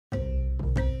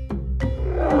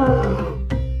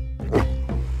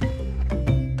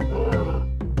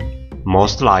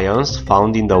Most lions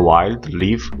found in the wild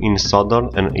live in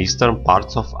southern and eastern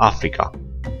parts of Africa.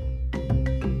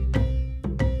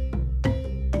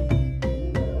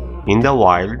 In the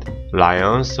wild,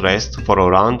 lions rest for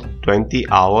around 20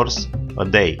 hours a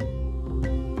day.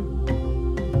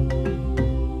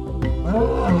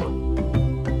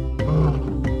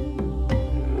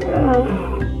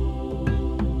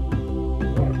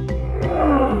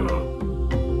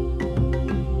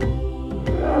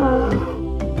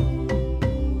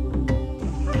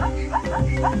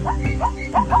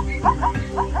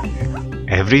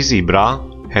 Every zebra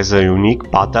has a unique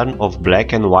pattern of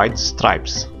black and white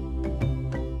stripes.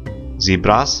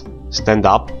 Zebras stand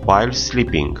up while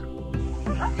sleeping.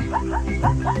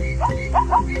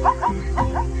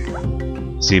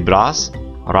 Zebras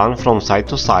run from side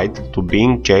to side to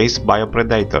being chased by a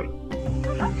predator.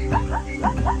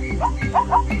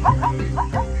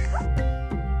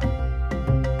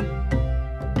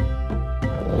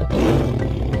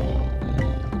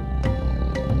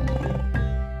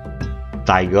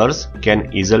 Tigers can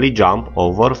easily jump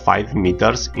over 5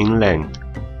 meters in length.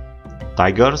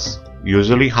 Tigers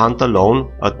usually hunt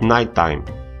alone at night time.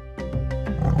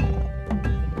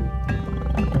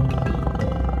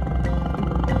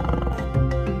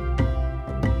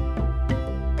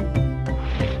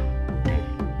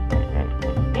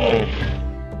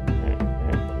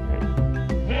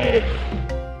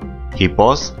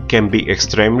 Hippos can be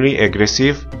extremely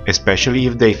aggressive, especially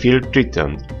if they feel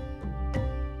threatened.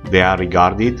 They are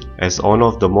regarded as one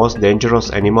of the most dangerous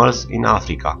animals in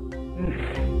Africa.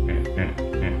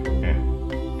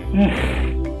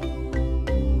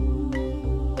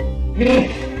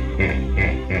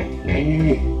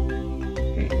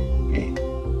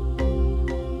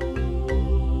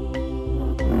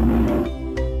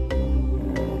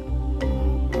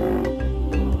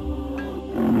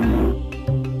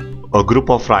 A group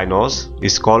of rhinos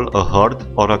is called a herd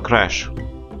or a crash.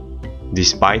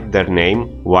 Despite their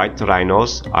name, white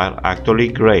rhinos are actually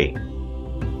grey.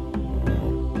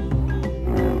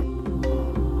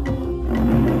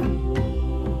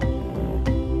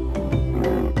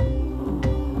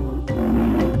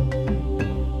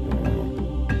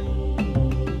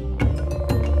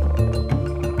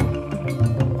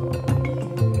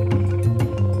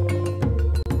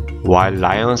 While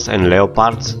lions and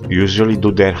leopards usually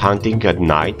do their hunting at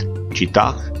night,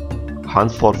 cheetah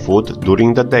hunt for food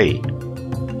during the day.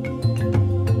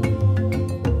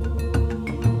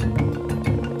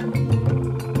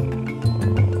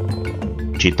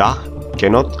 Cheetah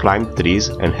cannot climb trees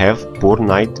and have poor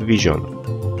night vision.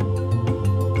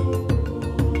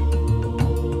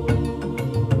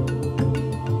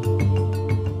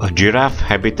 A giraffe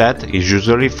habitat is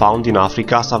usually found in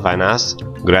Africa savannas,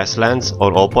 grasslands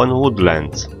or open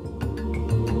woodlands.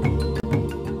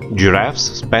 Giraffes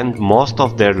spend most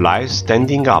of their lives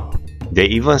standing up. They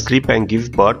even sleep and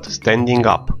give birth standing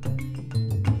up.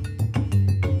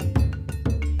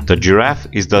 The giraffe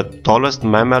is the tallest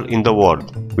mammal in the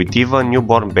world, with even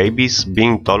newborn babies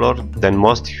being taller than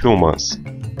most humans.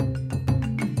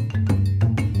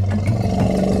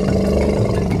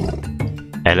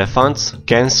 Elephants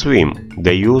can swim.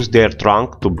 They use their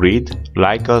trunk to breathe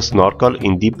like a snorkel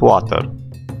in deep water.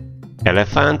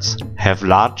 Elephants have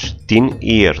large, thin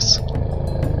ears.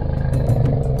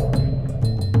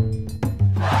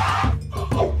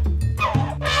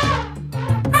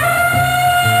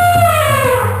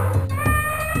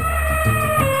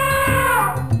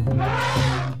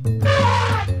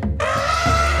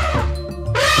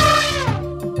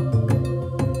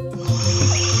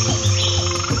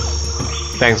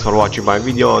 Thanks for watching my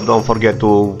video. Don't forget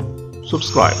to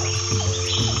subscribe.